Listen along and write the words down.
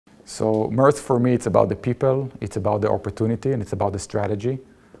So Maersk for me, it's about the people, it's about the opportunity, and it's about the strategy.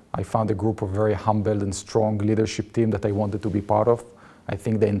 I found a group of very humble and strong leadership team that I wanted to be part of. I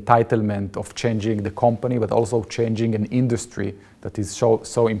think the entitlement of changing the company, but also changing an industry that is so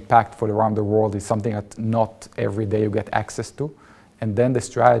impactful around the world is something that not every day you get access to. And then the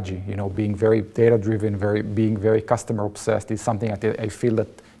strategy, being very data-driven, being very customer-obsessed is something that I feel that,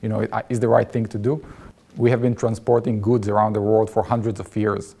 is the right thing to do. We have been transporting goods around the world for hundreds of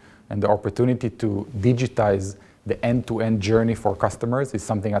years, and the opportunity to digitize the end-to-end journey for customers is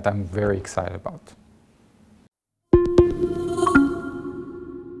something that I'm very excited about.